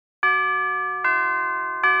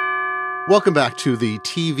Welcome back to the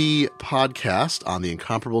TeeVee podcast on the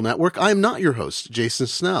Incomparable Network. I am not your host, Jason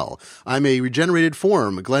Snell. I'm a regenerated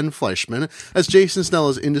form, Glenn Fleischman, as Jason Snell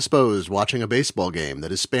is indisposed watching a baseball game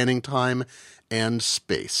that is spanning time and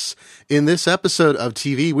space. In this episode of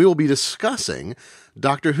TeeVee, we will be discussing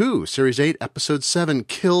Doctor Who, Series 8, Episode 7,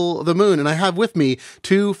 Kill the Moon. And I have with me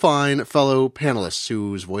two fine fellow panelists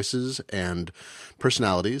whose voices and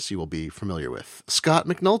personalities you will be familiar with. Scott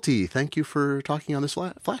McNulty, thank you for talking on this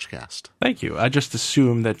Flashcast. Thank you. I just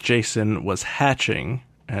assumed that Jason was hatching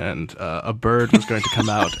and a bird was going to come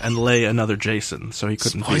out and lay another Jason, so he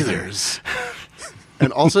couldn't be there.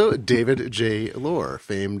 And also David J. Lohr,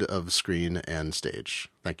 famed of screen and stage.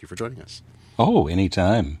 Thank you for joining us. Oh,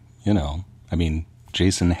 anytime.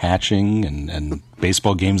 Jason hatching and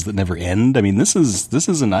baseball games that never end. This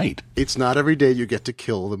is a night. It's not every day you get to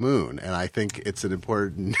kill the moon, and I think it's an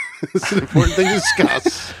important thing to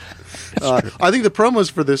discuss. I think the promos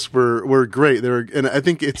for this were great. And I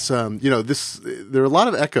think it's there are a lot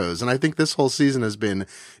of echoes, and I think this whole season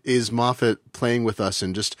is Moffat playing with us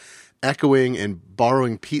and just echoing and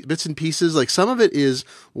borrowing bits and pieces. Like some of it is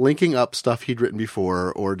linking up stuff he'd written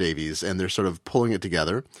before or Davies, and they're sort of pulling it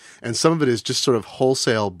together. And some of it is just sort of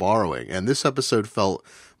wholesale borrowing. And this episode felt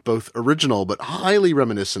both original but highly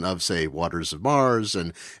reminiscent of, say, Waters of Mars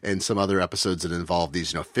and some other episodes that involve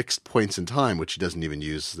these, fixed points in time, which he doesn't even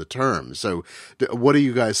use the term. So what do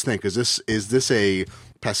you guys think? Is this a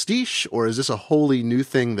pastiche, or is this a wholly new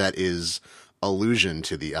thing that is allusion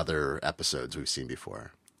to the other episodes we've seen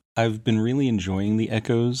before? I've been really enjoying the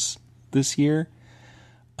echoes this year.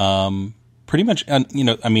 Pretty much,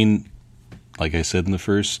 like I said in the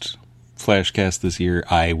first Flashcast this year,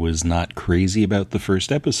 I was not crazy about the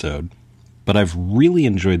first episode, but I've really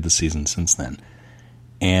enjoyed the season since then.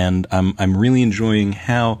 And I'm really enjoying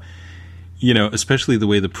how, especially the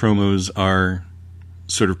way the promos are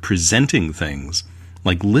sort of presenting things.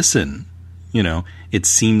 Like, listen, it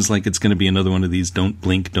seems like it's going to be another one of these don't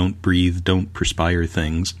blink, don't breathe, don't perspire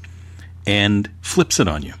things, and flips it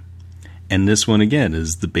on you. And this one, again,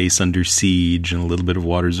 is the base under siege and a little bit of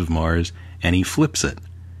Waters of Mars, and he flips it.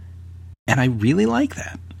 And I really like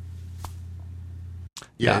that.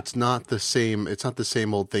 Yeah, it's not the same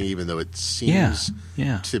old thing, even though it seems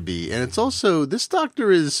to be. And it's also, this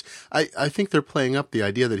Doctor is, I think they're playing up the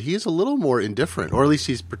idea that he's a little more indifferent, or at least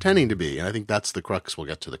he's pretending to be. And I think that's the crux. We'll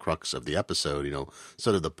get to the crux of the episode,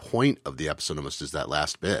 sort of the point of the episode almost is that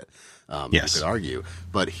last bit. Yes. You could argue.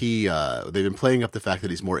 But they've been playing up the fact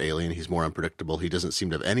that he's more alien, he's more unpredictable, he doesn't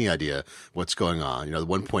seem to have any idea what's going on. At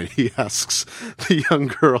one point he asks the young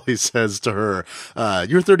girl, he says to her,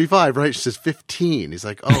 you're 35, right? She says 15. He's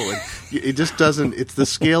like, oh, and it just doesn't, it's the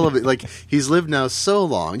scale of it. Like, he's lived now so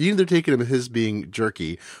long, you either take him as his being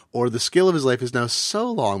jerky, or the scale of his life is now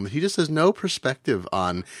so long that he just has no perspective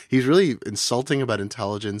on, he's really insulting about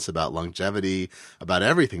intelligence, about longevity, about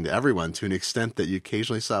everything to everyone, to an extent that you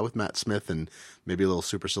occasionally saw with Matt Smith and maybe a little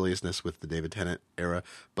superciliousness with the David Tennant era.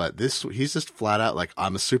 But he's just flat out like,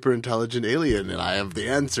 I'm a super intelligent alien and I have the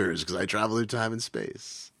answers because I travel through time and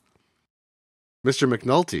space. Mr.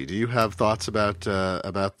 McNulty, do you have thoughts about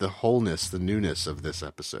the wholeness, the newness of this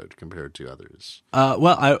episode compared to others?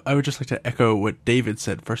 Well, I would just like to echo what David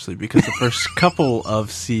said, firstly, because the first couple of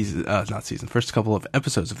first couple of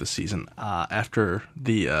episodes of the season, after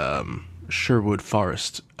the Sherwood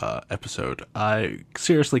Forest episode, I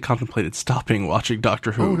seriously contemplated stopping watching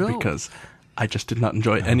Doctor Who because I just did not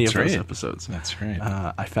enjoy any of those episodes. That's right.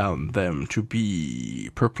 I found them to be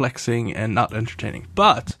perplexing and not entertaining,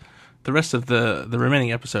 but the rest of the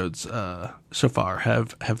remaining episodes so far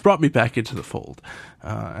have brought me back into the fold,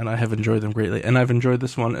 and I have enjoyed them greatly. And I've enjoyed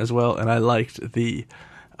this one as well, and I liked the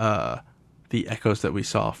echoes that we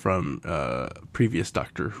saw from previous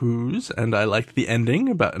Doctor Who's, and I liked the ending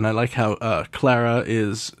and I like how Clara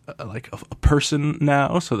is like a person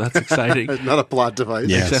now, so that's exciting. Not a plot device.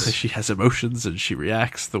 Yes. Exactly, she has emotions and she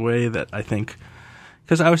reacts the way that I think.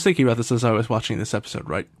 Because I was thinking about this as I was watching this episode,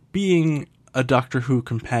 right? Being a Doctor Who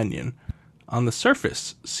companion on the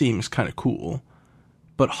surface seems kind of cool,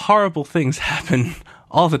 but horrible things happen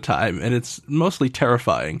all the time, and it's mostly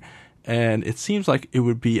terrifying. And it seems like it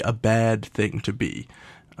would be a bad thing to be,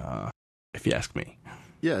 if you ask me.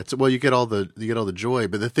 Yeah, you get all the joy,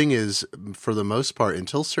 but the thing is, for the most part,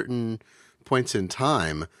 until certain points in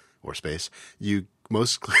time or space,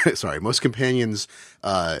 most companions,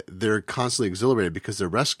 they're constantly exhilarated because they're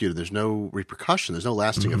rescued. There's no repercussion. There's no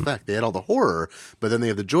lasting effect. They had all the horror, but then they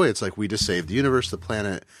have the joy. It's like, we just saved the universe, the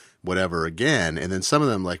planet. whatever again. And then some of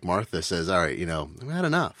them, like Martha, says, all right, we've had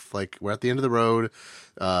enough. Like, we're at the end of the road.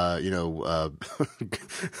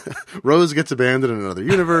 Rose gets abandoned in another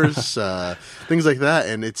universe, things like that.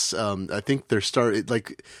 And it's, I think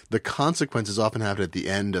like the consequences often happen at the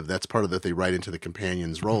end of, that's part of that they write into the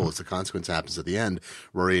companion's role. Is the consequence happens at the end.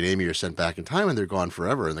 Rory and Amy are sent back in time and they're gone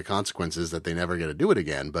forever. And the consequence is that they never get to do it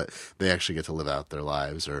again, but they actually get to live out their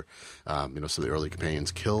lives, or, so the early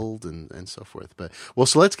companion's killed and so forth. But, well,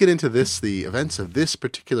 so let's get into the events of this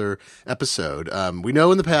particular episode. We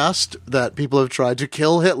know in the past that people have tried to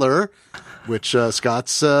kill Hitler, which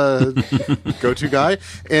Scott's go-to guy,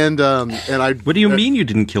 and I. What do you mean you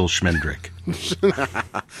didn't kill Schmendrick?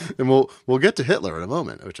 And we'll get to Hitler in a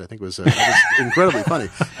moment, which I think was incredibly funny.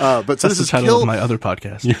 But so that's this the title of my other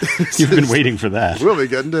podcast. You've been waiting for that. We'll be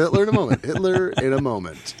getting to Hitler in a moment. Hitler in a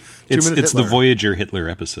moment. It's the Voyager Hitler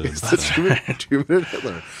episode. Two-minute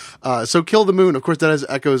Hitler. So Kill the Moon, of course, that has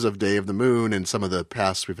echoes of Day of the Moon, and some of the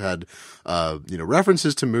past we've had,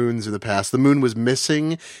 references to moons in the past. The moon was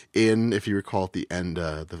missing in, if you recall, at the end,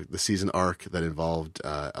 the season arc that involved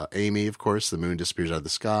Amy. Of course, the moon disappears out of the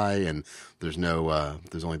sky, and there's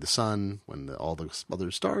only the sun when all the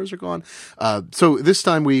other stars are gone. So this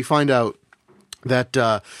time we find out that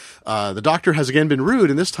the Doctor has again been rude,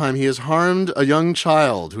 and this time he has harmed a young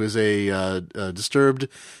child who is a disturbed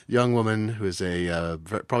young woman who is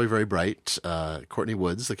probably very bright, Courtney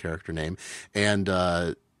Woods, the character name, and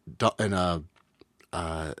sorry,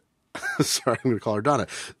 I'm going to call her Donna.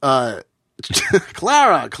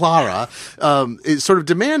 Clara is sort of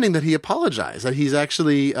demanding that he apologize, that he's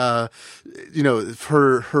actually, her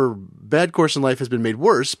bad course in life has been made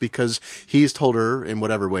worse because he's told her in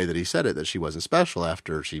whatever way that he said it that she wasn't special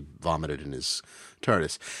after she vomited in his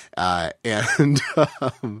TARDIS.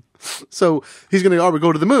 So he's going to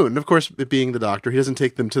go to the moon. And of course, it being the Doctor, he doesn't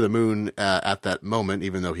take them to the moon at that moment,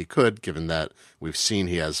 even though he could, given that we've seen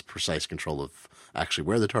he has precise control of actually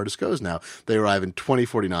where the TARDIS goes now. They arrive in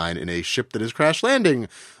 2049 in a ship that is crash landing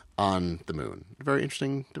on the moon. A very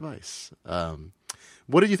interesting device.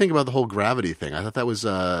 What did you think about the whole gravity thing? I thought that was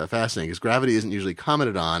fascinating, because gravity isn't usually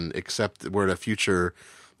commented on, except we're at a future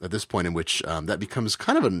at this point in which that becomes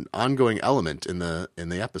kind of an ongoing element in the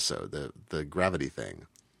episode, the gravity thing.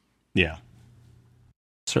 Yeah.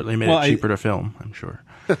 Certainly made it cheaper to film, I'm sure.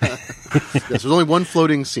 Yes, there's only one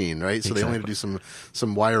floating scene, right? So They only have to do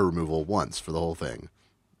some wire removal once for the whole thing.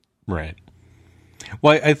 Right.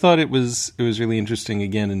 Well, I thought it was really interesting,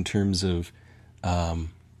 again, in terms of the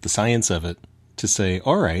science of it, to say,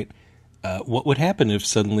 all right, what would happen if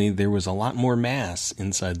suddenly there was a lot more mass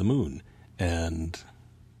inside the moon? And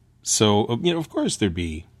so, of course there'd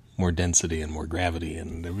be more density and more gravity,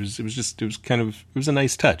 and it was a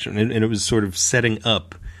nice touch, and it was sort of setting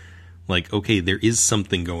up, like, okay, there is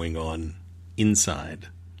something going on inside,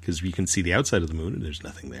 because you can see the outside of the moon and there's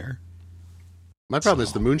nothing there. My problem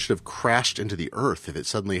is the moon should have crashed into the Earth if it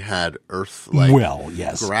suddenly had Earth-like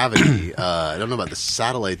gravity. I don't know about the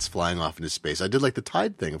satellites flying off into space. I did like the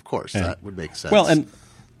tide thing, of course. That would make sense. Well, and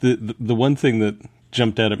the one thing that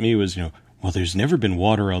jumped out at me was, there's never been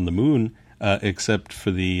water on the moon except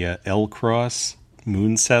for the L-Cross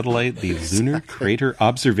moon satellite, the Lunar Crater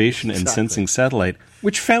Observation and Sensing Satellite,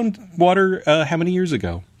 which found water how many years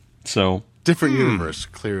ago? So different universe,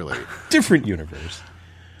 clearly. Different universe.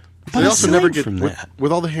 But they also never get,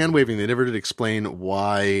 with all the hand waving, they never did explain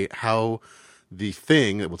how the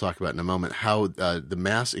thing that we'll talk about in a moment, how the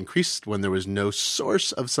mass increased when there was no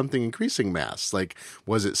source of something increasing mass. Like,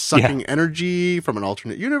 was it sucking energy from an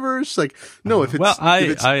alternate universe? Like, no, if it's...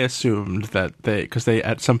 I assumed that because they,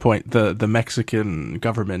 at some point, the Mexican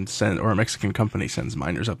government or a Mexican company sends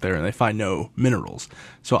miners up there and they find no minerals.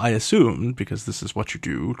 So I assumed, because this is what you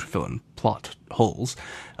do to fill in plot holes,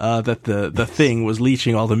 that the thing was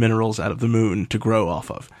leaching all the minerals out of the moon to grow off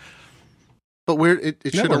of. But where it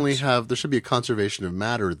should only have, there should be a conservation of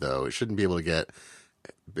matter, though. It shouldn't be able to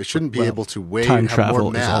able to weigh time have travel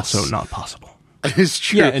more mass. is also not possible. It's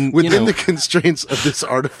true. Yeah, and within the constraints of this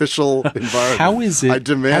artificial environment, how is it? I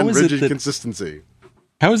demand rigid consistency.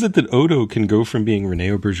 How is it that Odo can go from being Rene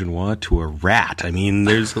Aubergenois to a rat? I mean,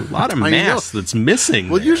 there's a lot of mass that's missing.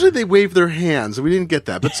 Well, usually they wave their hands, and we didn't get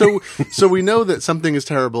that. But so we know that something is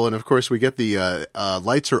terrible, and of course we get the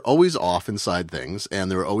lights are always off inside things,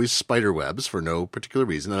 and there are always spider webs for no particular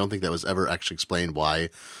reason. I don't think that was ever actually explained why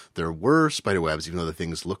there were spider webs, even though the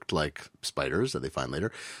things looked like spiders that they find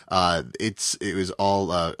later. It was all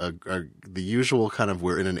the usual kind of,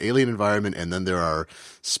 we're in an alien environment, and then there are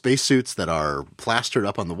spacesuits that are plastered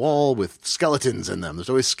up on the wall with skeletons in them. There's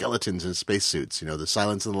always skeletons in spacesuits. The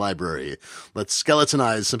Silence in the Library. Let's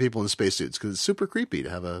skeletonize some people in spacesuits, because it's super creepy to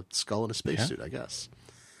have a skull in a spacesuit, I guess.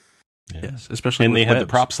 Yeah. Yes, especially And with they had the webs.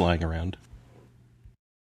 props lying around.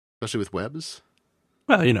 Especially with webs.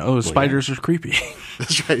 Well, spiders are creepy.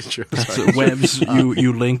 That's right. True. So webs,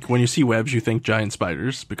 you link when you see webs, you think giant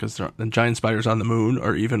spiders because the giant spiders on the moon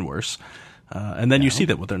are even worse. And then you see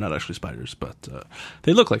that they're not actually spiders, but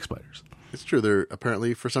they look like spiders. It's true. They're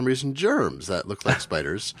apparently, for some reason, germs that look like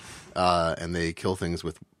spiders, and they kill things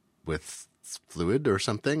with fluid or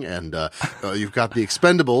something. And you've got the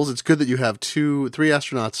Expendables. It's good that you have three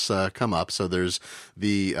astronauts come up. So there's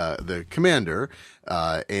the commander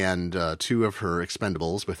and two of her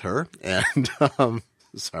Expendables with her, and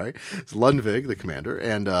sorry, it's Lundvig, the commander,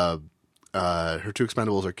 and her two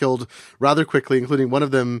Expendables are killed rather quickly, including one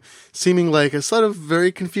of them seeming like a sort of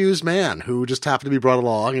very confused man who just happened to be brought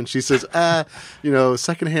along. And she says,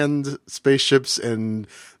 secondhand spaceships and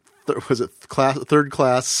third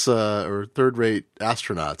class or third rate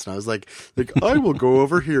astronauts. And I was like, I will go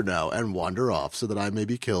over here now and wander off so that I may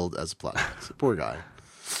be killed as a plastic. Poor guy.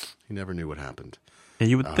 He never knew what happened. Yeah,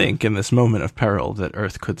 you would think in this moment of peril that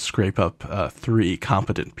Earth could scrape up 3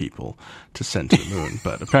 competent people to send to the moon,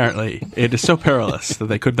 but apparently it is so perilous that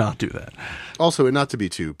they could not do that. Also, and not to be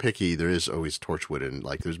too picky, there is always Torchwood, and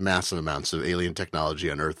there's massive amounts of alien technology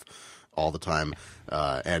on Earth all the time.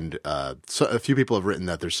 So a few people have written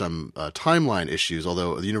that there's some timeline issues,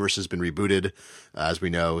 although the universe has been rebooted, as we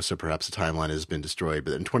know, so perhaps the timeline has been destroyed.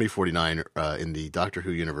 But in 2049, in the Doctor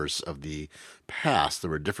Who universe of the past, there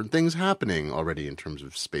were different things happening already in terms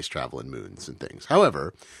of space travel and moons and things.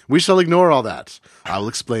 However, we shall ignore all that. I will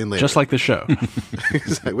explain later. Just like the show.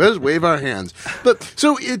 We'll just wave our hands. But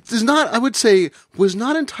so it is not, I would say, was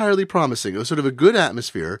not entirely promising. It was sort of a good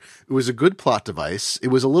atmosphere. It was a good plot device. It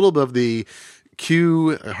was a little bit of the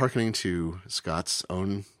Q, hearkening to Scott's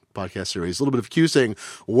own podcast series, a little bit of Q saying,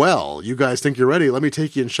 well, you guys think you're ready. Let me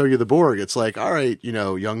take you and show you the Borg. It's like, all right,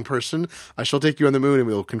 young person, I shall take you on the moon and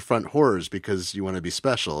we'll confront horrors because you want to be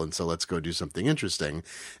special. And so let's go do something interesting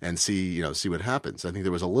and see what happens. I think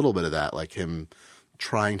there was a little bit of that, like him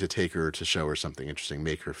trying to take her to show her something interesting,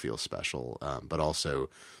 make her feel special, but also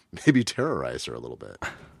maybe terrorize her a little bit.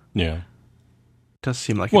 Yeah. Does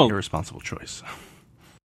seem like an irresponsible choice.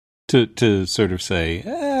 To sort of say,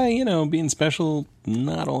 being special,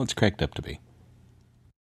 not all it's cracked up to be.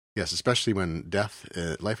 Yes, especially when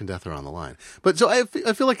life and death are on the line. But so I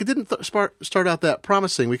feel like it didn't start out that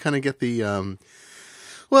promising. We kind of get the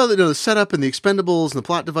the setup and the Expendables and the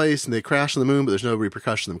plot device, and they crash on the moon, but there's no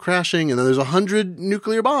repercussion of them crashing. And then there's 100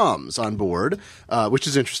 nuclear bombs on board, which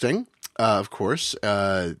is interesting. Of course,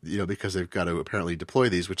 because they've got to apparently deploy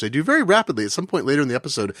these, which they do very rapidly. At some point later in the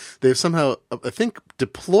episode, they've somehow, I think,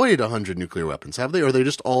 deployed 100 nuclear weapons. Have they? Or are they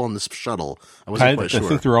just all on this shuttle? I wasn't quite sure. I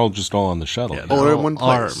think they're all just all on the shuttle. Yeah, they're in one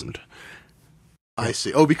place. Armed. I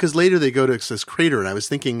see. Oh, because later they go to this crater, and I was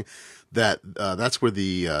thinking that that's where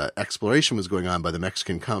the exploration was going on by the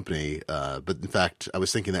Mexican company. But in fact, I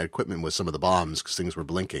was thinking that equipment was some of the bombs because things were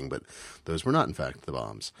blinking, but those were not, in fact, the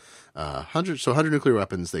bombs. 100 nuclear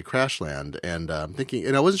weapons, they crash land, and I'm thinking,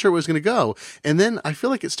 and I wasn't sure where it was going to go. And then I feel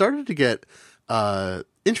like it started to get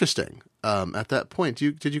interesting at that point.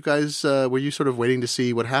 Did you guys, were you sort of waiting to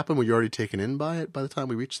see what happened? Were you already taken in by it by the time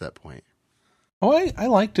we reached that point? Oh, I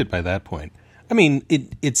liked it by that point. I mean,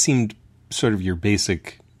 it seemed sort of your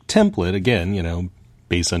basic template, again,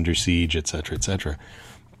 base under siege, et cetera, et cetera.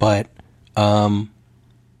 But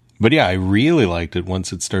yeah, I really liked it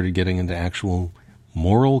once it started getting into actual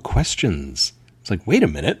moral questions. It's like, wait a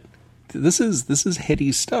minute, this is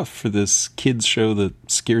heady stuff for this kids show that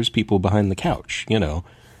scares people behind the couch. I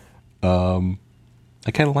kind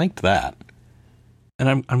of liked that.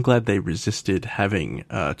 And I'm glad they resisted having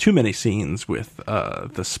too many scenes with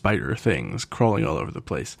the spider things crawling all over the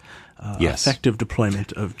place. Yes. Effective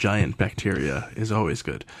deployment of giant bacteria is always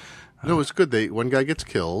good. No, it's good. One guy gets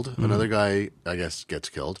killed. Another guy, I guess, gets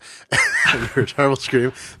killed. And a terrible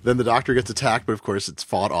scream. Then the doctor gets attacked, but of course it's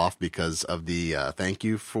fought off because of the thank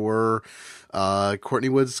you for Courtney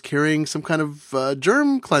Woods carrying some kind of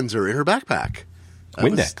germ cleanser in her backpack.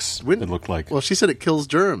 Windex, it looked like. Well, she said it kills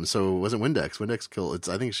germs, so it wasn't Windex. Windex killed.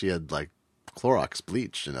 I think she had Clorox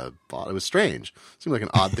bleach in a bottle. It was strange. It seemed like an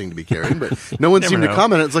odd thing to be carrying, but no one seemed to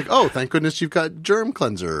comment. It's like, oh, thank goodness you've got germ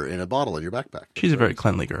cleanser in a bottle in your backpack. She's a very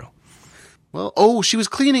cleanly girl. Well, she was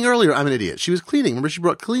cleaning earlier. I'm an idiot. She was cleaning. Remember, she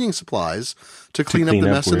brought cleaning supplies to clean up the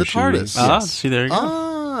mess in the TARDIS. See, there you go.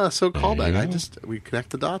 So callback. We connect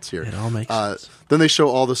the dots here. It all makes sense. Then they show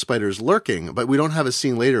all the spiders lurking, but we don't have a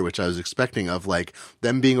scene later, which I was expecting, of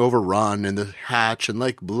them being overrun and the hatch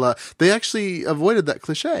and blah. They actually avoided that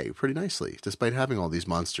cliche pretty nicely, despite having all these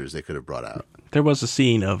monsters they could have brought out. There was a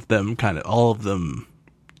scene of them all of them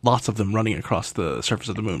lots of them running across the surface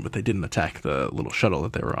of the moon, but they didn't attack the little shuttle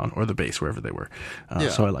that they were on or the base, wherever they were.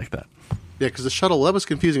 So I like that. Yeah, because the shuttle, that was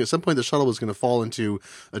confusing. At some point, the shuttle was going to fall into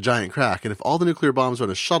a giant crack. And if all the nuclear bombs were on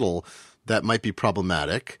a shuttle, that might be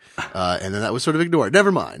problematic. And then that was sort of ignored.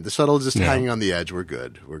 Never mind. The shuttle is just hanging on the edge. We're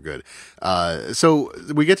good. So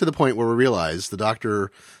we get to the point where we realize the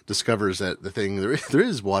doctor discovers that the thing, there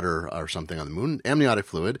is water or something on the moon, amniotic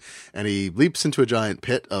fluid. And he leaps into a giant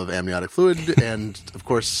pit of amniotic fluid. And, of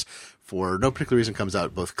course, for no particular reason, comes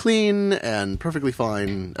out both clean and perfectly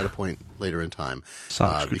fine at a point later in time.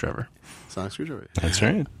 Sonic screwdriver. Sonic screwdriver. That's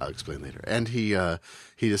right. I'll explain later. And he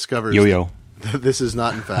discovers Yo-yo. that this is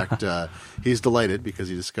not, in fact, he's delighted because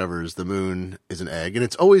he discovers the moon is an egg. And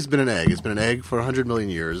it's always been an egg. It's been an egg for 100 million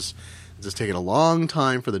years. It's just taken a long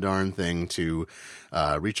time for the darn thing to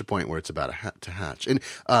reach a point where it's about to hatch. And,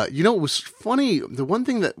 it was funny. The one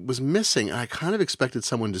thing that was missing, and I kind of expected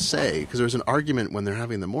someone to say, because there was an argument when they're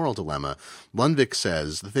having the moral dilemma, Lundvik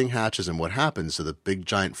says the thing hatches and what happens? So the big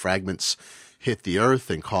giant fragments hit the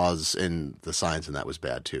Earth and cause, and the science in that was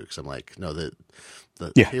bad too. Because I'm like, no,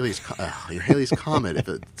 Halley's comet, if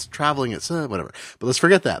it's traveling, it's whatever. But let's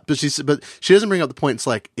forget that. But she doesn't bring up the point. It's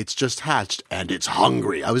like it's just hatched and it's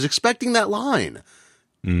hungry. I was expecting that line.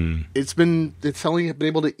 It's been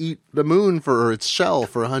able to eat the moon for its shell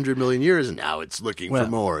for 100 million years, and now it's looking for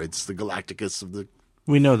more. It's the Galacticus of the.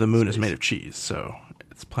 We know the moon is made of cheese, so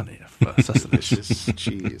it's plenty of sustenance. Delicious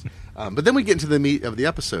cheese. But then we get into the meat of the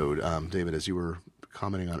episode, David, as you were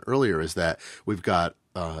commenting on earlier, is that we've got,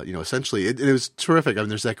 essentially, it was terrific. I mean,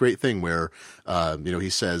 there's that great thing where, he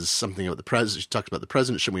says something about the president. She talks about the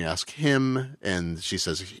president. Should we ask him? And she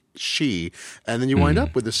says she. And then you wind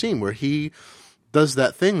up with the scene where he does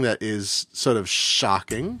that thing that is sort of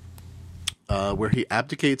shocking, where he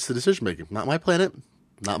abdicates the decision making. Not my planet,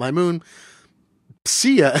 not my moon.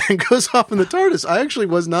 See ya, and goes off in the TARDIS. I actually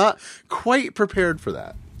was not quite prepared for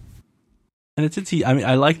that. And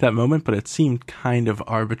I like that moment, but it seemed kind of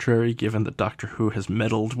arbitrary given that Doctor Who has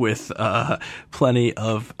meddled with plenty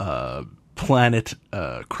of planet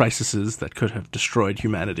crises that could have destroyed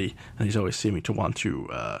humanity, and he's always seeming to want to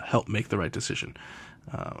help make the right decision.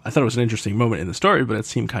 I thought it was an interesting moment in the story, but it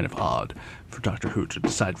seemed kind of odd for Doctor Who to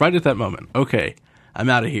decide right at that moment, okay, I'm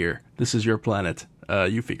out of here. This is your planet.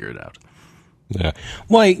 You figure it out. Yeah.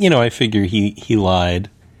 Well, I figure he lied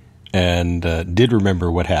and did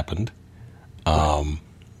remember what happened.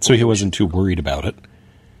 So he wasn't too worried about it.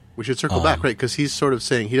 We should circle back, right? Because he's sort of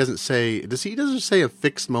saying he doesn't say a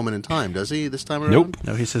fixed moment in time, does he? This time around, nope.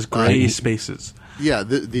 No, he says gray spaces. Yeah,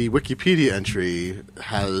 the Wikipedia entry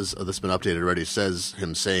has that's been updated already. Says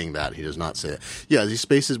him saying that he does not say it. Yeah, these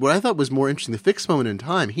spaces. What I thought was more interesting, the fixed moment in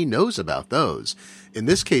time, he knows about those. In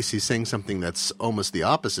this case, he's saying something that's almost the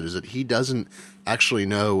opposite. Is that he doesn't actually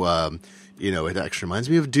know. It actually reminds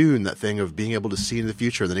me of Dune, that thing of being able to see in the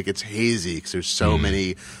future, and then it gets hazy because there's so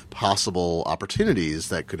many possible opportunities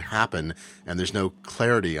that could happen, and there's no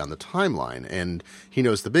clarity on the timeline. And he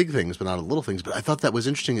knows the big things, but not the little things. But I thought that was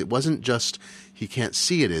interesting. It wasn't just he can't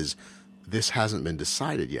see it, is this hasn't been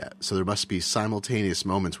decided yet. So there must be simultaneous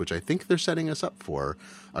moments, which I think they're setting us up for,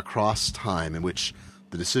 across time in which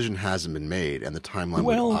the decision hasn't been made, and the timeline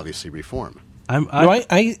would obviously reform.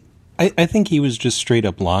 I think he was just straight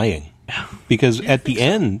up lying. Because at the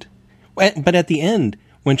end,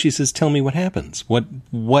 when she says, "Tell me what happens.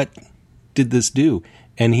 What did this do?"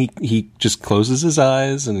 And he just closes his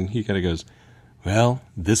eyes and he kind of goes, "Well,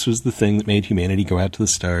 this was the thing that made humanity go out to the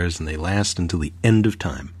stars, and they last until the end of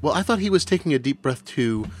time." Well, I thought he was taking a deep breath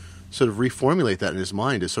to sort of reformulate that in his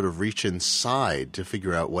mind, to sort of reach inside to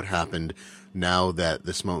figure out what happened now that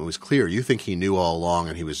this moment was clear. You think he knew all along,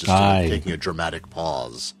 and he was just taking a dramatic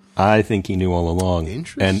pause. I think he knew all along.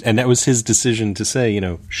 Interesting. And that was his decision to say,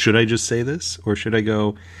 should I just say this? Or should I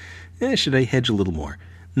go, should I hedge a little more?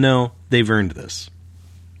 No, they've earned this.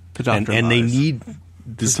 And they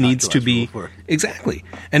needs to be, exactly.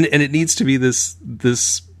 And it needs to be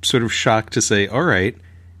this sort of shock to say, all right,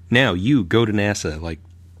 now you go to NASA like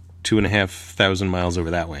 2,500 miles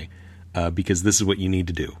over that way, because this is what you need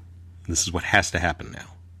to do. This is what has to happen now.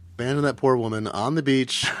 Abandon that poor woman on the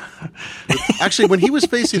beach. Actually, when he was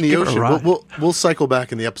facing the ocean, we'll cycle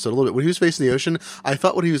back in the episode a little bit. When he was facing the ocean, I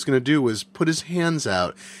thought what he was going to do was put his hands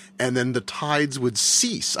out, and then the tides would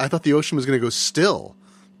cease. I thought the ocean was going to go still,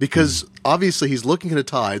 because obviously he's looking at a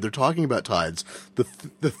tide. They're talking about tides.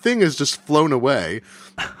 The thing has just flown away,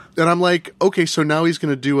 and I'm like, okay, so now he's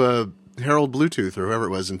going to do Harold Bluetooth or whoever it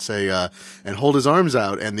was and say, and hold his arms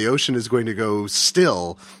out, and the ocean is going to go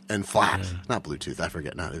still and flat. Yeah. Not Bluetooth, I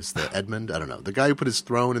forget now. It was the Edmund, I don't know. The guy who put his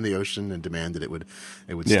throne in the ocean and demanded it would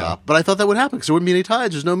stop. But I thought that would happen because there wouldn't be any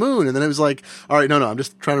tides, there's no moon. And then it was like, all right, no, I'm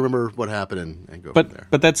just trying to remember what happened and go from there.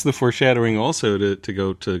 But that's the foreshadowing also to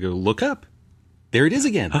go look up. There it is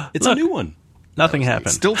again. It's a new one. Nothing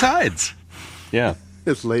happened. Still tides. Yeah.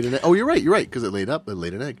 It's laid an egg. Oh, you're right, because it laid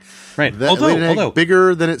an egg. Right. Although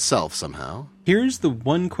bigger than itself somehow. Here's the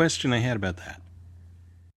one question I had about that.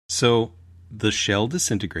 So the shell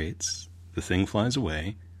disintegrates, the thing flies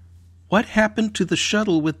away. What happened to the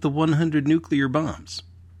shuttle with the 100 nuclear bombs?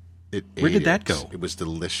 Where did that go? It was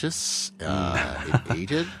delicious. It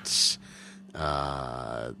ate it.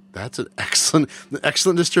 That's an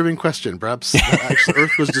excellent disturbing question. Perhaps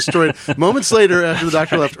Earth was destroyed. Moments later, after the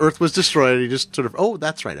doctor left, Earth was destroyed. He just sort of, oh,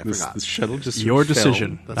 that's right, I forgot. The shuttle just your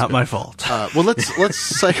decision, not good. My fault. Well, let's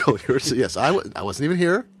cycle. Yes, I wasn't even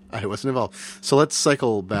here. I wasn't involved. So let's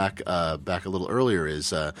cycle back a little earlier.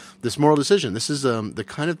 Is this moral decision? This is the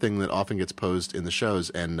kind of thing that often gets posed in the shows,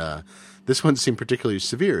 and this one seemed particularly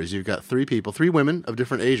severe. Is you've got three women of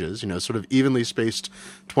different ages, sort of evenly spaced,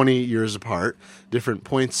 20 years apart, different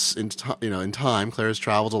points in time. Claire has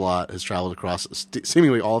traveled a lot, has traveled across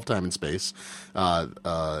seemingly all of time and space.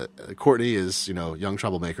 Courtney is, young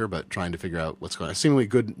troublemaker, but trying to figure out what's going on. Seemingly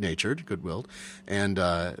good-natured, good-willed. And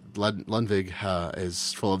Ludwig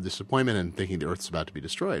is full of disappointment and thinking the Earth's about to be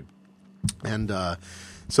destroyed. And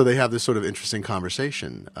so they have this sort of interesting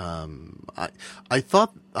conversation. I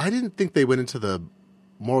didn't think they went into the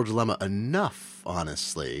moral dilemma enough,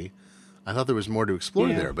 honestly. I thought there was more to explore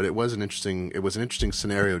there, but it was an interesting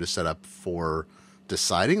scenario to set up for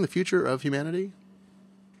deciding the future of humanity.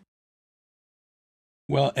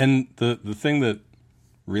 Well, and the thing that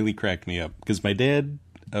really cracked me up, because my dad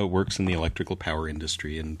works in the electrical power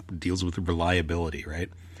industry and deals with reliability, right?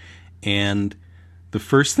 And the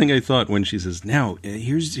first thing I thought when she says, now,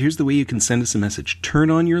 here's the way you can send us a message. Turn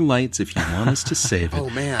on your lights if you want us to save it. Oh,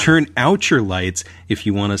 man. Turn out your lights if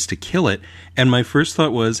you want us to kill it. And my first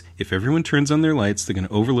thought was, if everyone turns on their lights, they're going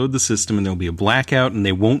to overload the system and there'll be a blackout and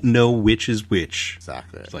they won't know which is which.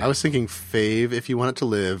 Exactly. Like, I was thinking fave if you want it to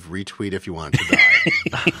live, retweet if you want it to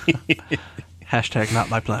die. Hashtag not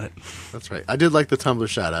my planet. That's right. I did like the Tumblr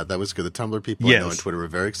shout out. That was good. The Tumblr people I know on Twitter were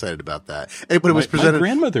very excited about that. But it was presented. My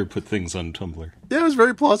grandmother put things on Tumblr. Yeah, it was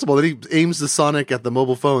very plausible. Then he aims the Sonic at the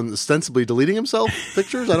mobile phone, ostensibly deleting himself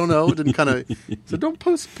pictures. I don't know. It didn't kind of. So don't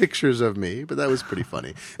post pictures of me. But that was pretty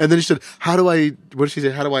funny. And then he said, what did she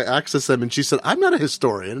say? How do I access them? And she said, I'm not a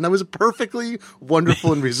historian. And that was a perfectly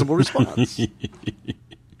wonderful and reasonable response.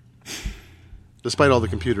 Despite all the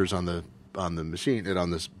computers on the machine and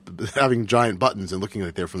on this having giant buttons and looking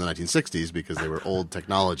like they're from the 1960s because they were old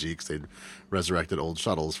technology because they'd resurrected old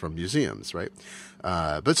shuttles from museums, right?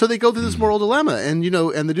 But so they go through this moral dilemma and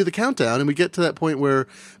and they do the countdown and we get to that point where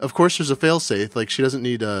of course there's a failsafe. Like she doesn't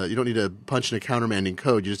need you don't need to punch in a countermanding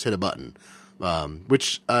code. You just hit a button,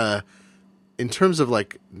 which in terms of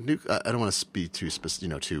like I don't want to be too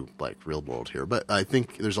too like real world here, but I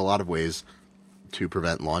think there's a lot of ways to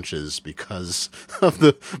prevent launches because of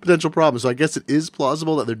the potential problems. So I guess it is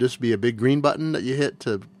plausible that there'd just be a big green button that you hit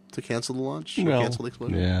to cancel the launch or cancel the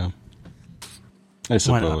explosion. Yeah, I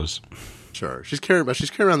suppose. Sure. She's carrying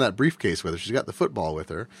around that briefcase with her. She's got the football with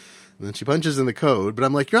her. And then she punches in the code. But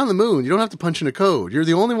I'm like, you're on the moon. You don't have to punch in a code. You're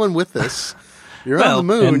the only one with this. You're on the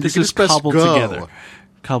moon. And this is cobbled together.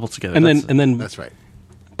 And then that's right.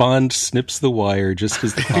 Bond snips the wire just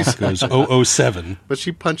as the clock goes 007. But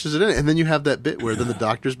she punches it in. And then you have that bit where then the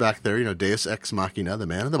doctor's back there, Deus Ex Machina, the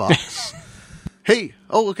man in the box. Hey,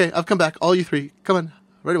 okay, I've come back. All you three, come on,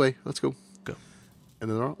 right away. Let's go. And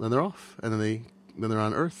then they're off. And then they're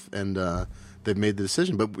on Earth. And they've made the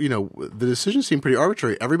decision. But, the decision seemed pretty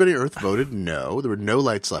arbitrary. Everybody on Earth voted no. There were no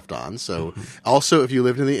lights left on. So also, if you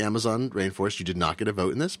lived in the Amazon rainforest, you did not get a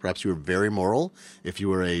vote in this. Perhaps you were very moral. If you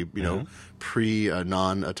were a,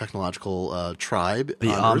 non-technological tribe the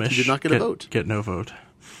on Amish Earth, you did not get a vote. Get no vote.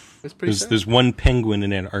 It's pretty sad. There's one penguin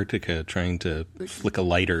in Antarctica trying to flick a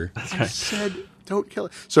lighter. I said, don't kill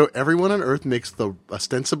it. So everyone on Earth makes the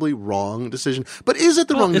ostensibly wrong decision. But is it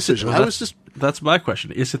the wrong decision? That's my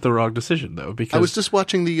question. Is it the wrong decision, though? Because I was just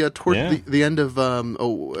watching the end of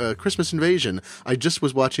Christmas Invasion. I just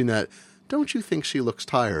was watching that "Don't you think she looks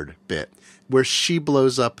tired?" bit where she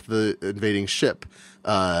blows up the invading ship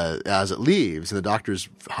as it leaves, and the doctor's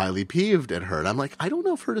highly peeved at her. And I'm like, I don't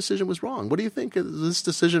know if her decision was wrong. What do you think? Is this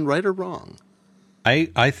decision right or wrong?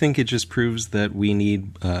 I think it just proves that we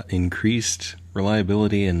need increased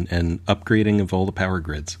reliability and upgrading of all the power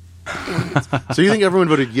grids. So you think everyone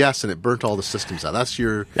voted yes, and it burnt all the systems out? That's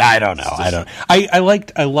your. I don't know. I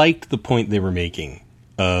liked the point they were making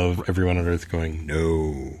of everyone on Earth going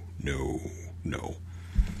no, no, no.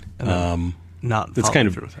 Not that's kind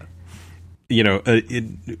of through with that. You know,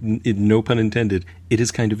 no pun intended. It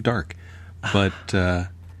is kind of dark, but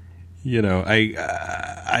you know,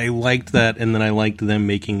 I liked that, and then I liked them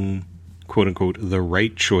making quote unquote the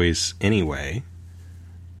right choice anyway.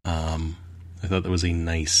 I thought that was a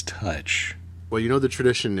nice touch. Well, you know the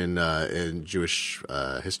tradition in Jewish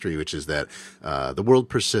history, which is that the world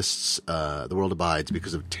persists, the world abides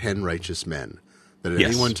because of 10 righteous men. That at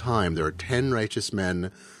any one time there are 10 righteous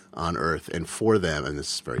men on earth, and for them, and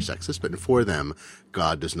this is very sexist, but for them,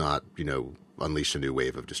 God does not, unleash a new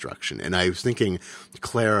wave of destruction. And I was thinking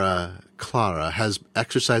Clara has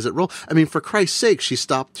exercised that role. I mean, for Christ's sake, she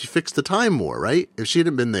fixed the time more, right? If she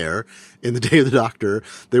hadn't been there in the day of the Doctor,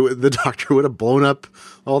 the Doctor would have blown up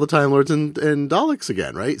all the Time Lords and Daleks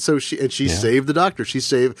again, right? So she saved the Doctor.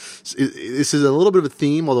 This is a little bit of a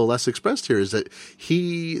theme, although less expressed here, is that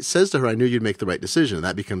he says to her, I knew you'd make the right decision. And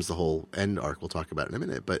that becomes the whole end arc we'll talk about in a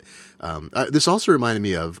minute. But this also reminded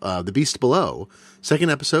me of The Beast Below,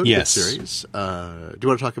 second episode of the series. Do you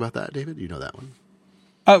want to talk about that, David? You know that one.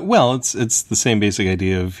 Well, it's the same basic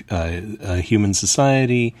idea of a human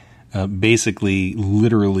society, basically,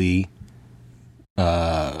 literally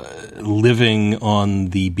living on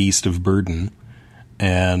the beast of burden,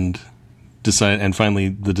 and finally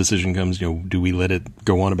the decision comes: do we let it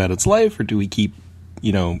go on about its life, or do we keep,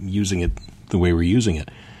 using it the way we're using it?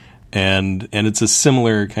 And it's a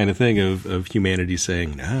similar kind of thing of humanity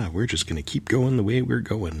saying, nah, we're just going to keep going the way we're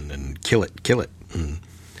going and kill it.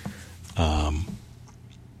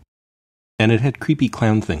 And it had creepy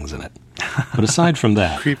clown things in it. But aside from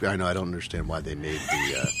that... Creepy. I know, I don't understand why they made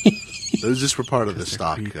the... those just were part of the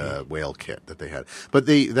stock whale kit that they had. But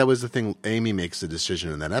that was the thing. Amy makes the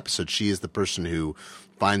decision in that episode. She is the person who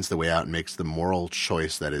finds the way out and makes the moral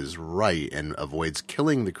choice that is right and avoids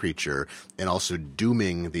killing the creature and also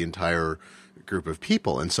dooming the entire group of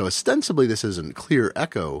people. And so ostensibly this is a clear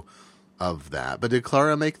echo of that. But did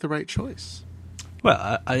Clara make the right choice?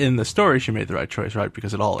 Well, in the story, she made the right choice, right?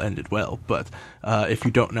 Because it all ended well. But if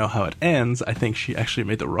you don't know how it ends, I think she actually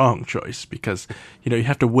made the wrong choice. Because, you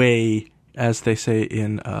have to weigh, as they say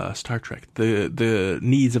in Star Trek, the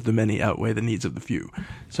needs of the many outweigh the needs of the few.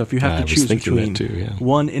 So if you have to choose between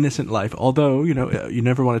one innocent life, although, you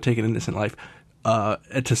never want to take an innocent life,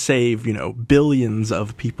 to save, billions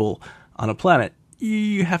of people on a planet,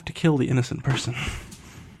 you have to kill the innocent person.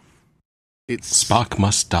 Spock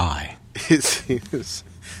must die.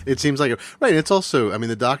 It seems like right. It's also,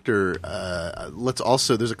 the Doctor.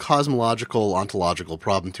 There's a cosmological, ontological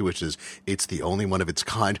problem too, which is it's the only one of its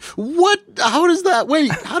kind. What? How does that?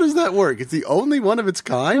 Wait, how does that work? It's the only one of its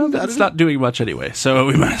kind. Well, it's not doing much anyway, so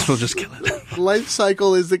we might as well just kill it. Life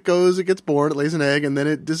cycle is it gets born, it lays an egg, and then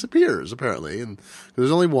it disappears apparently. And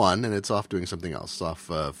there's only one, and it's off doing something else. It's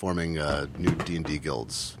off forming new D&D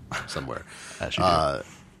guilds somewhere.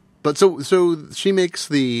 But so she makes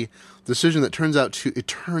the decision that turns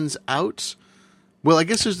out. Well, I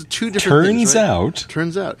guess there's two different things.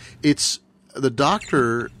 Turns out it's the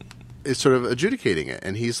Doctor is sort of adjudicating it,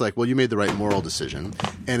 and he's like, "Well, you made the right moral decision."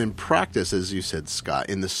 And in practice, as you said, Scott,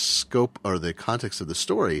 in the scope or the context of the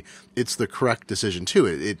story, it's the correct decision too.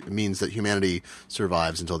 It means that humanity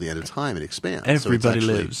survives until the end of time and expands. Everybody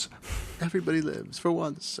lives. Everybody lives for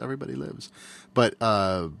once. Everybody lives. But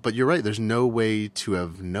you're right. There's no way to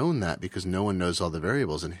have known that because no one knows all the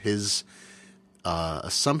variables. And his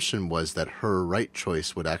assumption was that her right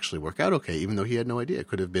choice would actually work out okay, even though he had no idea. It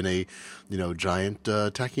could have been a giant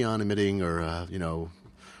tachyon emitting or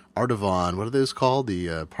Artivon. What are those called?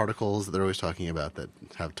 The particles that they're always talking about that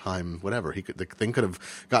have time. Whatever. The thing could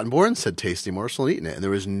have gotten born, said tasty morsel, and eaten it, and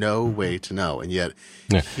there was no way to know. And yet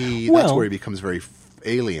that's where he becomes very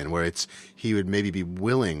alien, where he would maybe be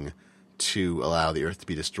willing to allow the Earth to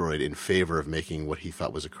be destroyed in favor of making what he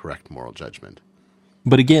thought was a correct moral judgment.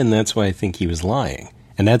 But again, that's why I think he was lying.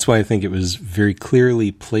 And that's why I think it was very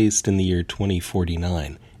clearly placed in the year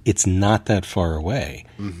 2049. It's not that far away.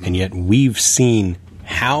 Mm-hmm. And yet we've seen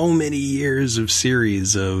how many years of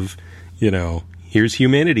series of, here's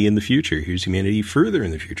humanity in the future. Here's humanity further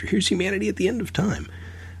in the future. Here's humanity at the end of time.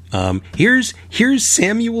 Here's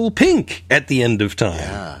Samuel Pink at the end of time.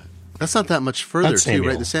 Yeah. That's not that much further, too,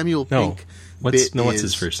 right? The Samuel Pink. What's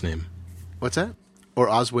his first name? What's that? Or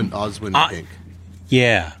Oswin Pink.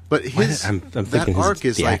 Yeah. But that arc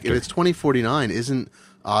is like, if it's 2049, isn't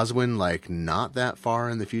Oswin not that far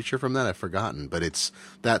in the future from that? I've forgotten. But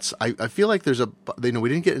I feel like there's we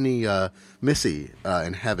didn't get any Missy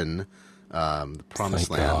in heaven. the promised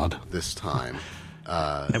Thank land God. this time.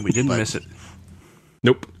 And we didn't miss it.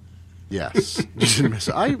 Nope. Yes, you didn't miss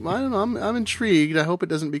it. I don't know. I'm intrigued. I hope it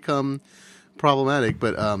doesn't become problematic.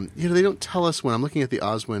 But they don't tell us when. I'm looking at the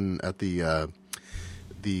Oswin at the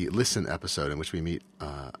Listen episode in which we meet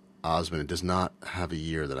Osmond. It does not have a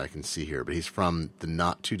year that I can see here, but he's from the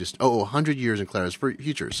not too distant 100 years in Clara's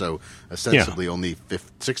future, so ostensibly only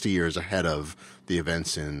 60 years ahead of the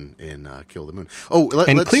events in Kill the Moon.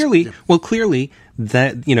 Clearly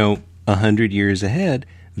that 100 years ahead,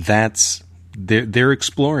 that's they're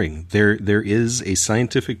exploring. There is a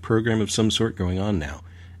scientific program of some sort going on now,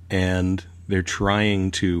 and they're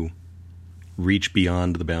trying to reach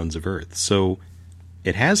beyond the bounds of Earth. So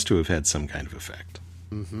it has to have had some kind of effect.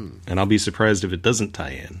 Mm-hmm. And I'll be surprised if it doesn't tie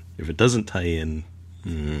in. If it doesn't tie in...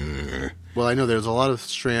 Well, I know there's a lot of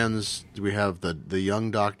strands. We have the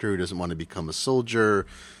young doctor who doesn't want to become a soldier.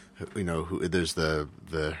 There's the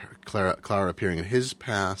Clara appearing in his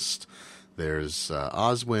past. There's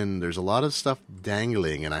Oswin. There's a lot of stuff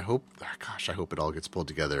dangling, and I hope it all gets pulled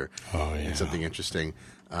together in something interesting.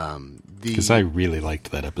 Because I really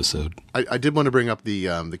liked that episode. I did want to bring up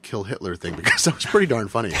the Kill Hitler thing because that was pretty darn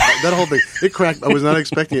funny. That whole thing, it cracked. I was not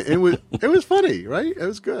expecting it. It was funny, right? It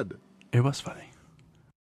was good. It was funny.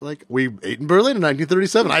 Like, we ate in Berlin in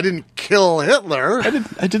 1937. I didn't kill Hitler.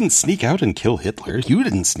 I didn't sneak out and kill Hitler. You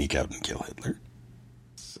didn't sneak out and kill Hitler.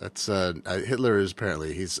 That's Hitler is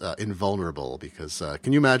apparently he's invulnerable because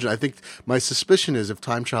can you imagine? I think my suspicion is if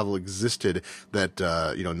time travel existed, that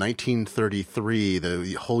 1933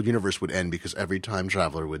 the whole universe would end because every time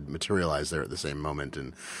traveler would materialize there at the same moment.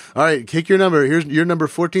 And all right, take your number. Here's your number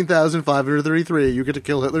 14,533. You get to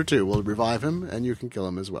kill Hitler too. We'll revive him and you can kill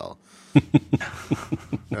him as well. And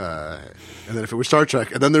then if it was Star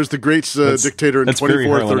Trek, and then there's the great dictator in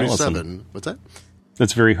 2437. What's that?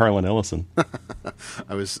 That's very Harlan Ellison.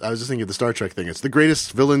 I was just thinking of the Star Trek thing. It's the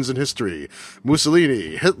greatest villains in history: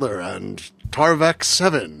 Mussolini, Hitler, and Tarvac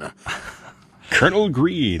 7. Colonel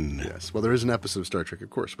Green. Yes. Well, there is an episode of Star Trek, of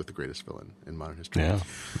course, with the greatest villain in modern history. Yeah.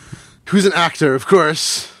 Who's an actor, of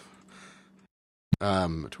course. A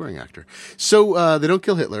touring actor. So they don't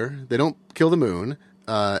kill Hitler. They don't kill the moon.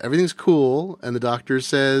 Everything's cool, and the doctor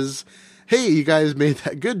says, hey, you guys made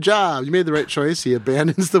that good job. You made the right choice. He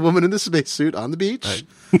abandons the woman in the spacesuit on the beach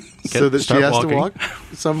so that she has to walk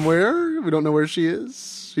somewhere. We don't know where she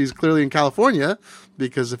is. She's clearly in California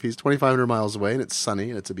because if he's 2,500 miles away and it's sunny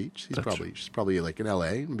and it's a beach, she's probably like in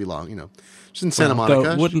L.A. and belong. She's in Santa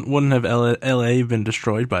Monica. Wouldn't have L.A. been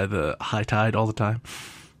destroyed by the high tide all the time?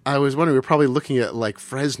 I was wondering, we're probably looking at like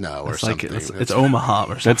Fresno or something. It's Omaha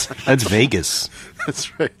or something. That's Vegas.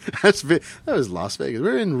 That's right. That was Las Vegas.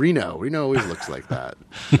 We're in Reno. Reno always looks like that.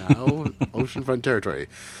 Now, oceanfront territory.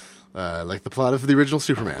 Like the plot of the original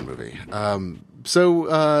Superman movie. So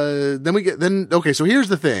here's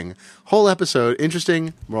the thing. Whole episode,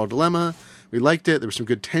 interesting, moral dilemma. We liked it. There was some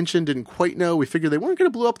good tension. Didn't quite know. We figured they weren't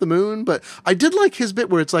going to blow up the moon, but I did like his bit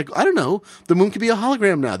where it's like, I don't know, the moon could be a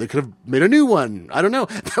hologram now. They could have made a new one. I don't know.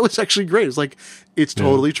 That was actually great. It's like, it's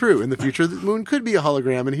totally true. In the future, the moon could be a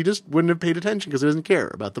hologram, and he just wouldn't have paid attention because he doesn't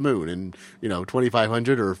care about the moon in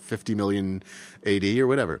 2,500 or 50 million AD or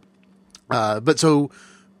whatever. So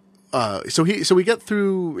we get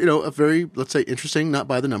through, a very, let's say, interesting, not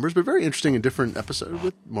by the numbers, but very interesting and different episode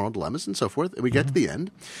with moral dilemmas and so forth. And we get to the end,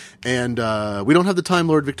 and we don't have the Time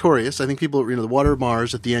Lord victorious. I think people, the Water of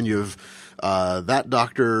Mars at the end. You have that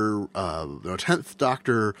Doctor, 10th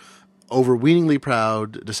Doctor, overweeningly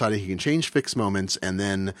proud, deciding he can change fixed moments, and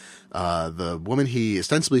then the woman he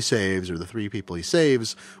ostensibly saves, or the three people he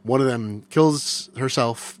saves, one of them kills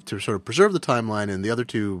herself to sort of preserve the timeline, and the other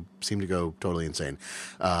two seem to go totally insane.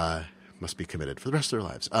 Must be committed for the rest of their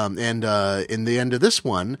lives. And in the end of this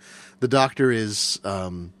one, the Doctor is...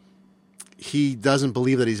 he doesn't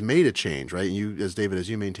believe that he's made a change, right? You, as David, as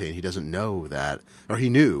you maintain, he doesn't know that, or he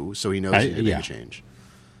knew, so he knows he didn't make a change.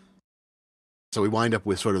 So we wind up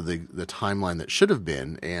with sort of the timeline that should have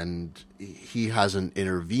been, and he hasn't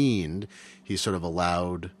intervened. He's sort of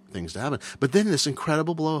allowed things to happen. But then this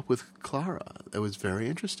incredible blow up with Clara, it was very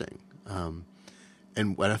interesting. And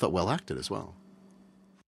I thought well acted as well.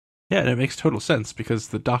 Yeah, and it makes total sense because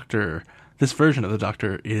the Doctor, this version of the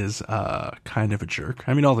Doctor is kind of a jerk.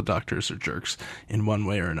 I mean, all the Doctors are jerks in one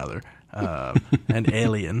way or another, and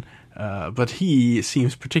alien. But he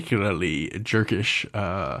seems particularly jerkish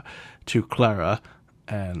to Clara,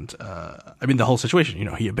 and the whole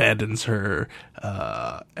situation. He abandons her.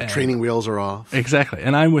 Training wheels are off. Exactly,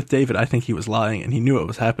 and I'm with David. I think he was lying, and he knew what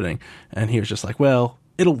was happening, and he was just like, "Well,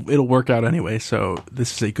 it'll work out anyway." So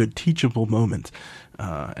this is a good teachable moment,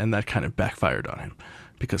 and that kind of backfired on him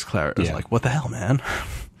because Clara was like, "What the hell, man?"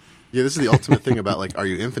 Yeah, this is the ultimate thing about, like, are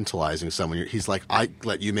you infantilizing someone? He's like, I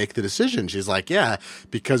let you make the decision. She's like, yeah,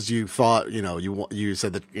 because you thought, you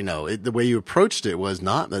said that, the way you approached it was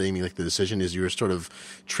not letting me make the decision, is you were sort of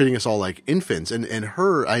treating us all like infants. And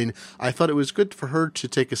her, I thought it was good for her to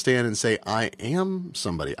take a stand and say, I am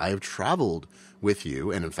somebody. I have traveled with you,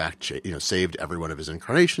 and in fact, saved every one of his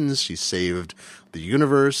incarnations. She saved the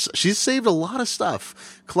universe. She's saved a lot of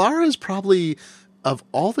stuff. Clara is probably, of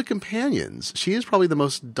all the companions, she is probably the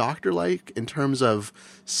most doctor-like in terms of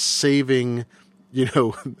saving,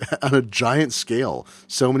 on a giant scale,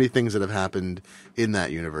 so many things that have happened in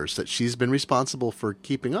that universe that she's been responsible for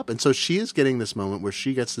keeping up. And so she is getting this moment where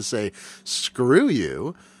she gets to say, screw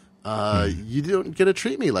you. You don't get to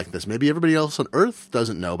treat me like this. Maybe everybody else on Earth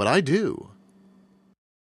doesn't know, but I do.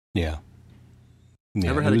 Yeah.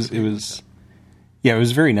 Never had it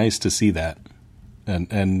was very nice to see that.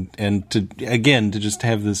 And to just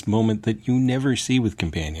have this moment that you never see with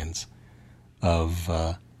companions of,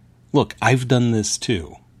 look, I've done this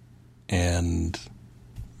too. And,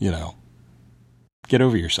 get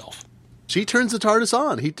over yourself. She turns the TARDIS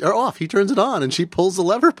on, off. He turns it on, and she pulls the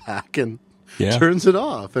lever back and turns it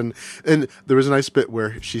off. And there was a nice bit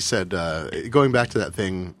where she said, going back to that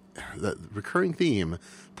thing, that recurring theme,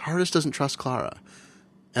 TARDIS doesn't trust Clara.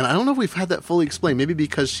 And I don't know if we've had that fully explained. Maybe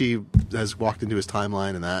because she has walked into his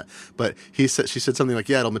timeline and that. But she said something like,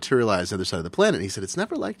 "Yeah, it'll materialize the other side of the planet." And he said, "It's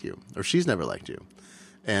never liked you, or she's never liked you,"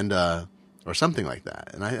 and or something like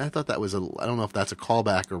that. And I thought that was I don't know if that's a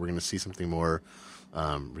callback or we're going to see something more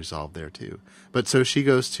resolved there too. But so she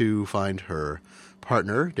goes to find her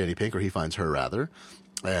partner, Danny Pink, or he finds her rather.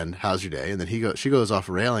 And how's your day? And then she goes off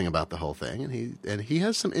railing about the whole thing, and he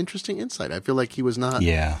has some interesting insight. I feel like he was not.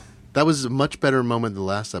 Yeah. That was a much better moment than the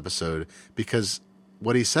last episode because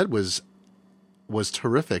what he said was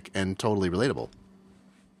terrific and totally relatable.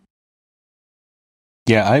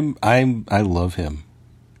 Yeah, I love him.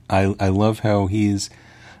 I love how he's.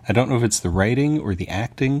 I don't know if it's the writing or the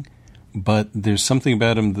acting, but there's something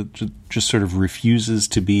about him that just sort of refuses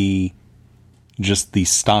to be just the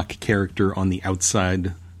stock character on the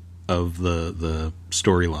outside of the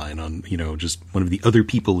storyline, on just one of the other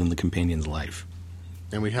people in the companion's life.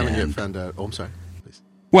 And we haven't yet found out. Oh, I'm sorry. Please.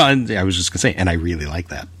 Well, I was just going to say, and I really like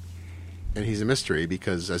that. And he's a mystery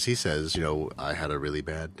because, as he says, I had a really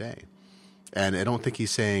bad day. And I don't think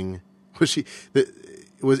he's saying, he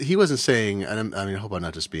wasn't saying, and I hope I'm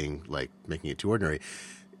not just being like making it too ordinary.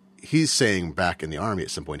 He's saying back in the Army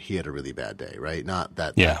at some point he had a really bad day, right? Not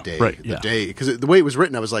that day. Right, the day, because the way it was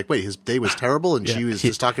written, I was like, wait, his day was terrible and she was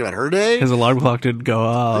just talking about her day? His alarm clock didn't go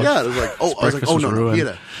off. Yeah, it was like,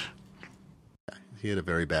 no. He had a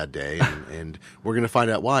very bad day, and we're going to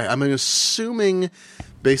find out why. I'm assuming,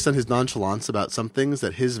 based on his nonchalance about some things,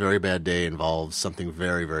 that his very bad day involves something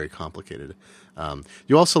very, very complicated.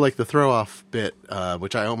 You also like the throw-off bit,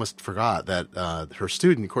 which I almost forgot, that her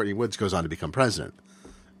student, Courtney Woods, goes on to become president.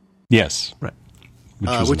 Yes. Right.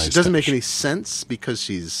 Which nice doesn't make any sense because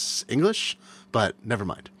she's English, but never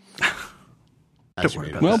mind.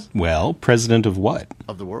 Well, president of what?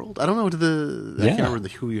 Of the world? I don't know. I can't remember the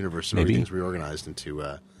Who universe. Everything's reorganized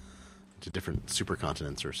into different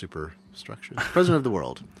supercontinents or super structures. President of the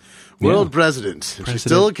world. World president. She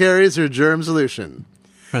still carries her germ solution.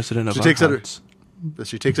 President of our hearts.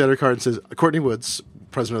 She takes out her card and says, Courtney Woods,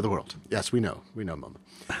 president of the world. Yes, we know. We know, Mom.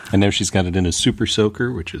 And now she's got it in a super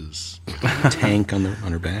soaker, which is a tank on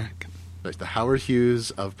her back. Like the Howard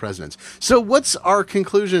Hughes of presidents. So what's our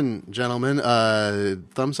conclusion, gentlemen?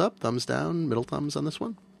 Thumbs up, thumbs down, middle thumbs on this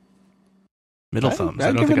one? Middle thumbs.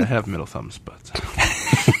 I don't think I have middle thumbs, but...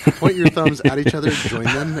 Point your thumbs at each other, join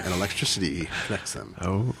them, and electricity connects them.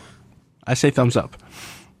 Oh. I say thumbs up.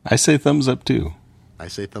 I say thumbs up, too. I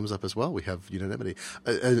say thumbs up as well. We have unanimity.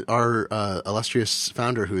 Our illustrious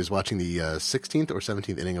founder, who is watching the 16th or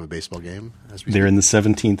 17th inning of a baseball game. They're in the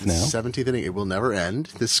 17th now. 17th inning. It will never end.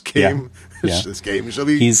 This game, this game shall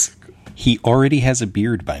be. He already has a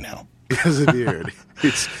beard by now. He has a beard.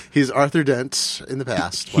 He's Arthur Dent in the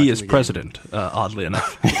past. He is president, oddly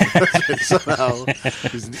enough. Somehow,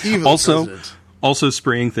 he's an evil president. Also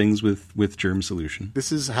spraying things with germ solution.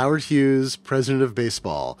 This is Howard Hughes, president of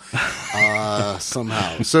baseball,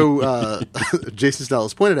 somehow. So Jason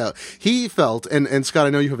Stellas pointed out, he felt, and Scott, I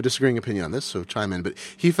know you have a disagreeing opinion on this, so chime in, but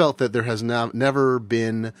he felt that there has never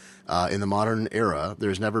been, in the modern era,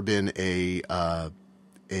 there's never been a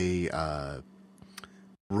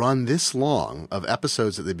run this long of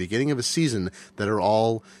episodes at the beginning of a season that are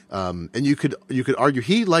all, and you could argue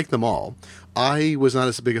he liked them all, I was not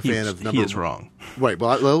as big a fan of number. He is wrong. Right. Well,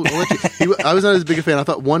 I'll let you. I was not as big a fan. I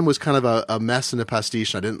thought 1 was kind of a mess and a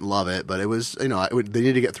pastiche. And I didn't love it, but it was, they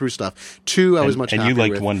needed to get through stuff. 2, I was much happier with. And you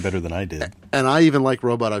liked with. 1 better than I did. And I even like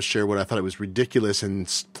Robot of Sherwood. I thought it was ridiculous and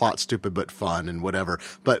plot stupid, but fun and whatever.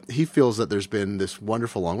 But he feels that there's been this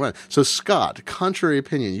wonderful long run. So Scott, contrary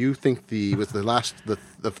opinion, you think the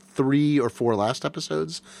 3 or 4 last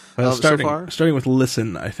episodes so far? Starting with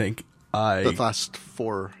Listen, I think The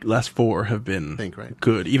last 4 have been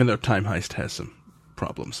good, even though Time Heist has some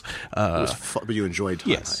problems. But you enjoyed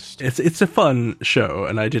Time Heist. It's a fun show,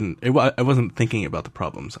 and I wasn't thinking about the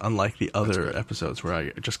problems, unlike the other episodes where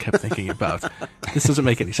I just kept thinking about this doesn't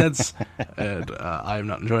make any sense, and I'm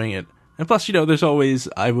not enjoying it. And plus,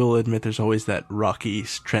 I will admit, there's always that rocky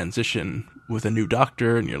transition with a new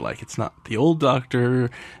doctor, and you're like, it's not the old doctor,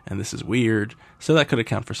 and this is weird. So that could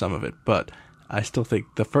account for some of it, but I still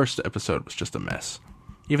think the first episode was just a mess,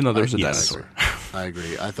 even though there's a dinosaur. I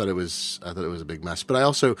agree. I thought it was a big mess. But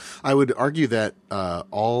I would argue that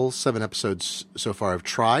all 7 episodes so far have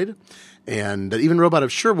tried, and that even Robot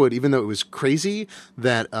of Sherwood, even though it was crazy,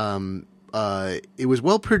 that it was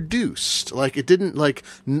well produced. Like it didn't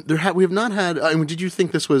we have not had. I mean, did you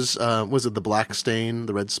think this was it the black stain,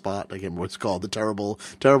 the red spot? I can't remember what it's called. The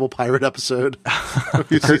terrible pirate episode a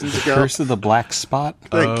few seasons ago. Curse of the Black Spot.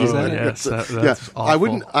 Thank you. Yes, that's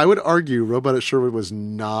awful. I would argue Robot at Sherwood was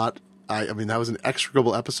not. I mean, that was an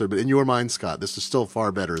execrable episode. But in your mind, Scott, this is still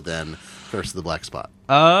far better than Curse of the Black Spot.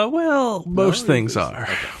 Well, most things are.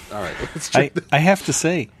 Okay. All right. I have to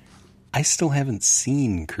say, I still haven't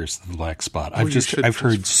seen Curse of the Black Spot. I've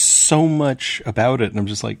heard so much about it, and I'm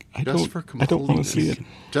just like, I don't want to see it.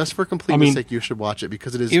 Just for completeness sake, you should watch it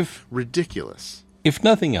because it is ridiculous. If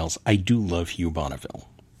nothing else, I do love Hugh Bonneville.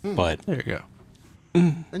 But there you go.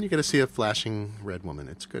 And you get to see a flashing red woman.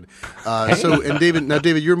 It's good.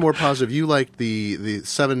 David, you're more positive. You liked the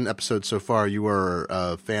 7 episodes so far. You were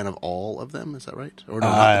a fan of all of them. Is that right? Or no,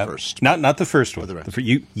 not the first? Not the first one.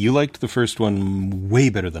 You liked the first one way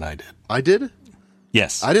better than I did. I did?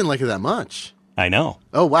 Yes. I didn't like it that much. I know.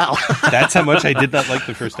 Oh, wow. That's how much I did not like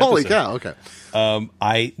the first episode. Holy cow, okay.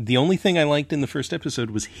 The only thing I liked in the first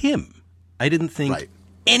episode was him. I didn't think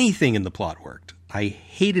anything in the plot worked. I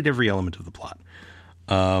hated every element of the plot.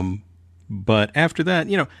 But after that,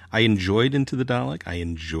 I enjoyed Into the Dalek. I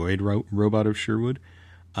enjoyed Robot of Sherwood.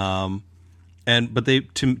 But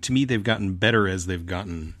to me, they've gotten better as they've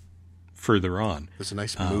gotten further on. There's a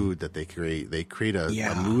nice mood that they create. They create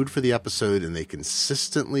a mood for the episode, and they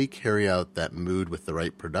consistently carry out that mood with the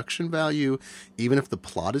right production value, even if the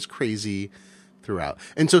plot is crazy throughout.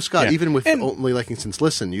 And so, Scott, even with only liking since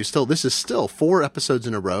Listen, this is still 4 episodes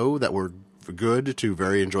in a row that were good to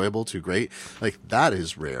very enjoyable to great. Like that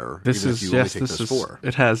is rare. This is those 4.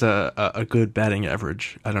 It has a good batting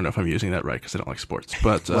average. I don't know if I'm using that right because I don't like sports,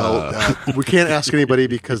 but we can't ask anybody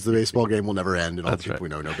because the baseball game will never end, and all the people we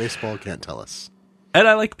know baseball can't tell us. And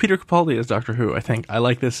I like Peter Capaldi as Doctor Who. I think I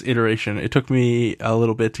like this iteration. It took me a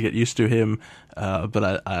little bit to get used to him,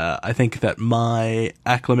 but I think that my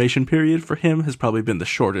acclimation period for him has probably been the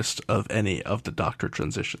shortest of any of the Doctor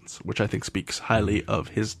transitions, which I think speaks highly of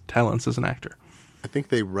his talents as an actor. I think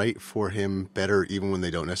they write for him better even when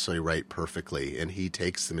they don't necessarily write perfectly, and he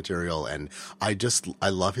takes the material, and I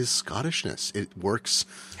love his Scottishness. It works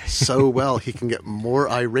so well. He can get more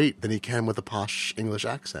irate than he can with a posh English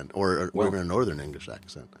accent or even a Northern English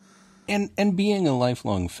accent. And being a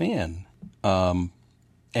lifelong fan, and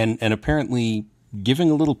apparently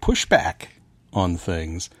giving a little pushback on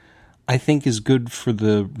things, I think is good for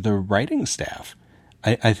the writing staff.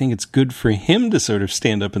 I think it's good for him to sort of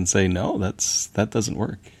stand up and say, no, that doesn't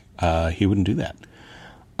work. He wouldn't do that.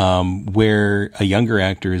 Where a younger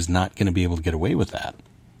actor is not going to be able to get away with that.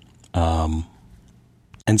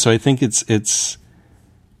 And so I think it's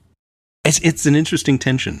an interesting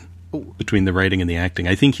tension between the writing and the acting.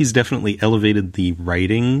 I think he's definitely elevated the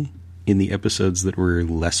writing in the episodes that were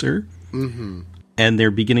lesser, and they're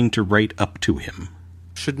beginning to write up to him.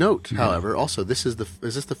 Should note, however, also this is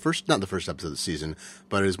this the first, not the first episode of the season,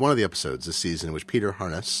 but it is one of the episodes this season in which Peter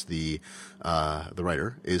Harness, the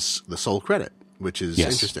writer, is the sole credit, which is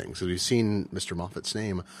interesting. So we've seen Mr. Moffat's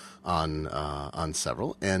name on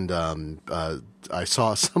several, and I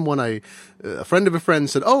saw someone, a friend of a friend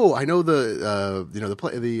said, "Oh, I know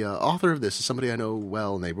the author of this is somebody I know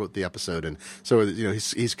well," and they wrote the episode, and so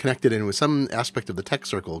he's connected in with some aspect of the tech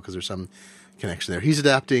circle because there's some connection there. He's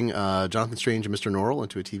adapting Jonathan Strange and Mr. Norrell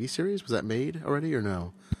into a TV series. Was that made already or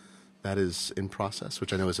no? That is in process,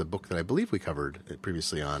 which I know is a book that I believe we covered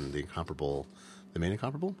previously on The Main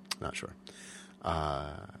Incomparable. Not sure.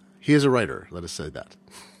 He is a writer. Let us say that.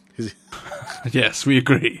 Yes, we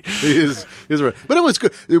agree. He's right. But it was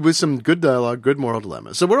good. It was some good dialogue, good moral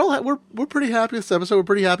dilemma. So we're pretty happy with this episode. We're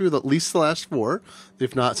pretty happy with at least the last 4.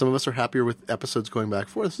 If not, some of us are happier with episodes going back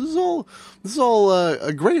 4. This is all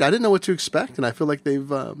great. I didn't know what to expect, and I feel like they've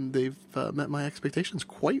met my expectations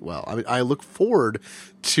quite well. I mean, I look forward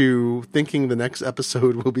to thinking the next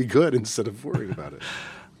episode will be good instead of worrying about it.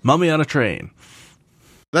 Mummy on a Train.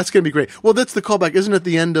 That's going to be great. Well, that's the callback. Isn't it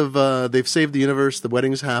the end of They've Saved the Universe, the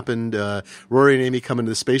wedding's happened, Rory and Amy come into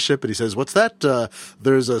the spaceship, and he says, what's that?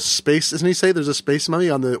 There's a space, doesn't he say there's a space mummy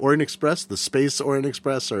on the Orient Express, the Space Orient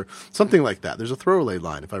Express, or something like that. There's a throwaway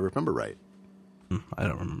line, if I remember right. I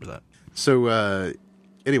don't remember that. So,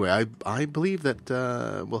 anyway, I believe that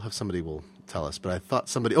we'll have somebody will tell us, but I thought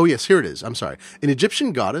somebody... Oh, yes, here it is. I'm sorry. An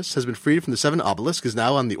Egyptian goddess has been freed from the 7 obelisk, is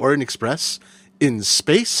now on the Orient Express in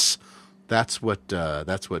space... That's what the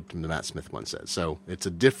Matt Smith one says. So it's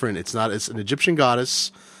it's an Egyptian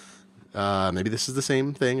goddess. Maybe this is the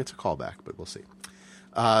same thing. It's a callback, but we'll see.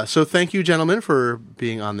 So thank you, gentlemen, for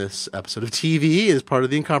being on this episode of TeeVee as part of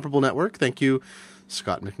the Incomparable Network. Thank you,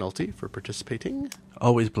 Scott McNulty, for participating.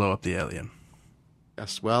 Always blow up the alien.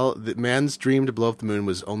 Yes, well, the man's dream to blow up the moon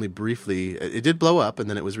was only briefly. It did blow up, and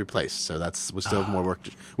then it was replaced. So we still have more work.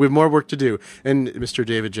 We have more work to do. And Mr.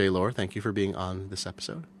 David J. Lohr, thank you for being on this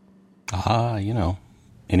episode.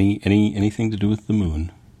 Anything to do with the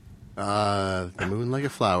moon. The moon like a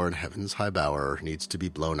flower in heaven's high bower needs to be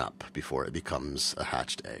blown up before it becomes a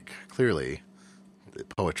hatched egg. Clearly,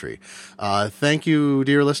 poetry. Thank you,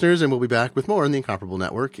 dear listeners, and we'll be back with more on the Incomparable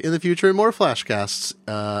Network in the future and more Flashcasts.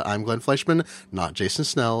 I'm Glenn Fleischman, not Jason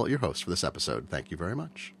Snell, your host for this episode. Thank you very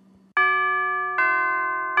much.